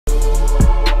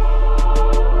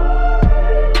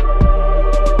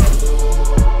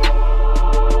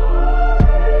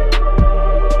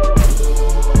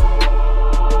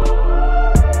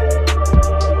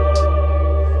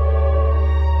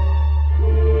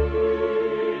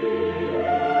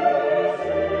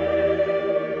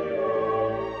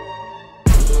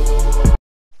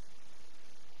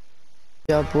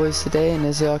Y'all boys today, and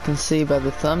as y'all can see by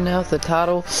the thumbnail, the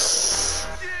title,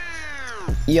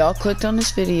 y'all clicked on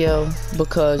this video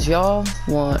because y'all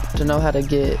want to know how to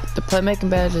get the playmaking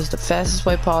badges the fastest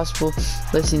way possible.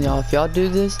 Listen y'all, if y'all do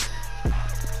this,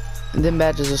 then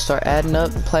badges will start adding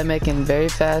up, playmaking very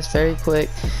fast, very quick,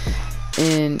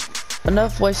 and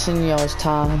enough wasting y'all's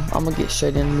time. I'm gonna get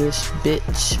straight into this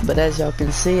bitch. But as y'all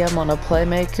can see, I'm on a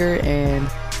playmaker and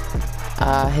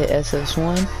I hit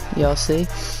SS1, y'all see.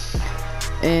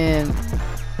 And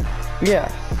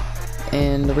yeah,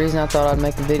 and the reason I thought I'd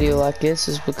make a video like this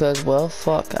is because, well,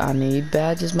 fuck, I need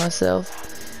badges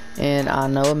myself and I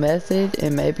know a method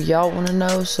and maybe y'all want to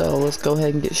know, so let's go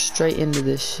ahead and get straight into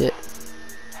this shit.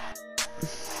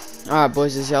 Alright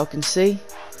boys, as y'all can see,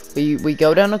 we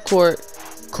go down the court,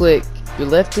 click your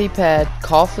left D-pad,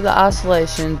 call for the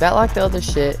isolation, bat like the other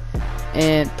shit,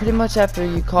 and pretty much after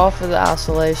you call for the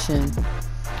isolation,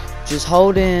 just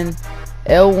hold in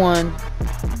L1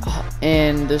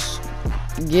 and just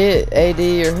get AD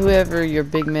or whoever your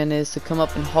big man is to come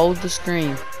up and hold the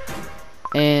screen,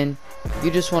 and you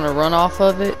just want to run off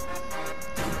of it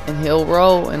and he'll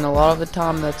roll, and a lot of the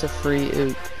time that's a free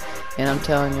oop. And I'm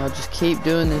telling y'all, just keep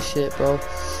doing this shit, bro.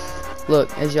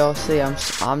 Look, as y'all see,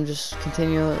 I'm just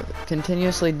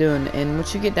continuously doing it, and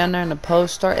once you get down there in the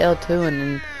post, start L2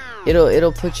 and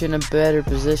it'll put you in a better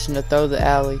position to throw the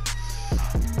alley.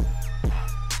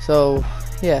 So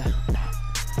yeah,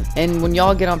 and when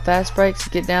y'all get on fast breaks,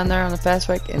 get down there on the fast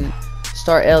break and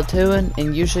start L2ing,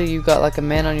 and usually you got like a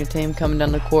man on your team coming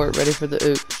down the court ready for the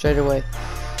oop straight away.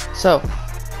 So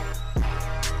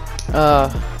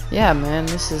yeah man,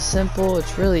 this is simple,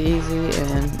 it's really easy,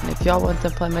 and if y'all want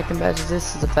them playmaking badges,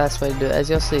 this is the fast way to do it. As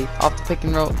y'all see, off the pick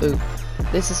and roll oop.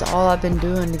 This is all I've been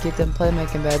doing to get them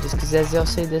playmaking badges, because as y'all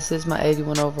see, this is my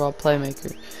 81 overall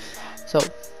playmaker. So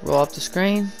roll off the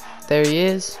screen, there he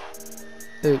is,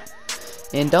 oop.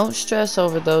 And don't stress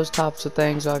over those types of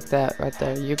things like that right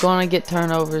there. You're gonna get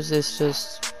turnovers, it's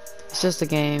just a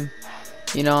game,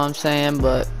 you know what I'm saying,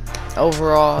 but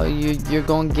overall you're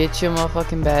gonna get your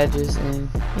motherfucking badges, and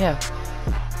yeah,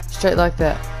 straight like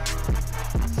that.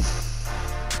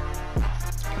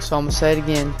 So I'm gonna say it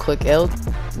again, click L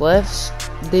left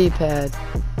D-pad,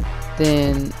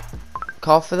 then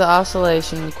call for the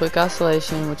isolation, quick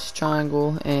isolation, which is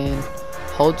triangle, and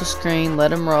hold the screen,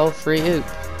 let him roll, free oop.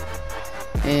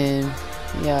 And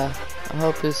yeah, I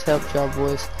hope this helped y'all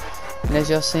boys. And as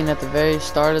y'all seen at the very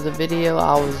start of the video,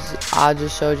 I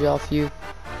just showed y'all a few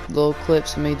little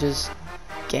clips of me just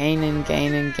gaining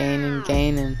them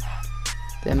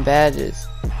badges.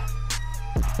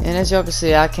 And as y'all can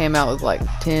see, I came out with like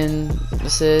 10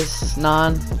 assists,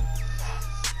 9.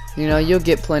 You know, you'll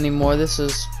get plenty more. This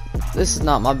is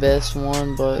not my best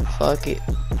one, but fuck it.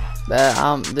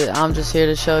 I'm just here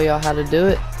to show y'all how to do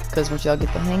it, because once y'all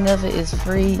get the hang of it, it's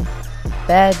free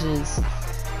badges.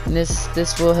 And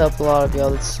this will help a lot of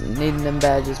y'all that's needing them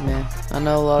badges, man. I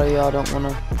know a lot of y'all don't want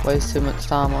to waste too much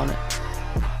time on it.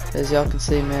 As y'all can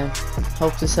see, man,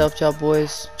 hope this helped y'all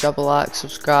boys. Drop a like,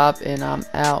 subscribe, and I'm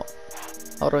out.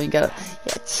 Hold on, you gotta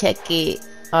check it.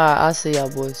 Alright, I'll see y'all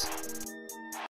boys.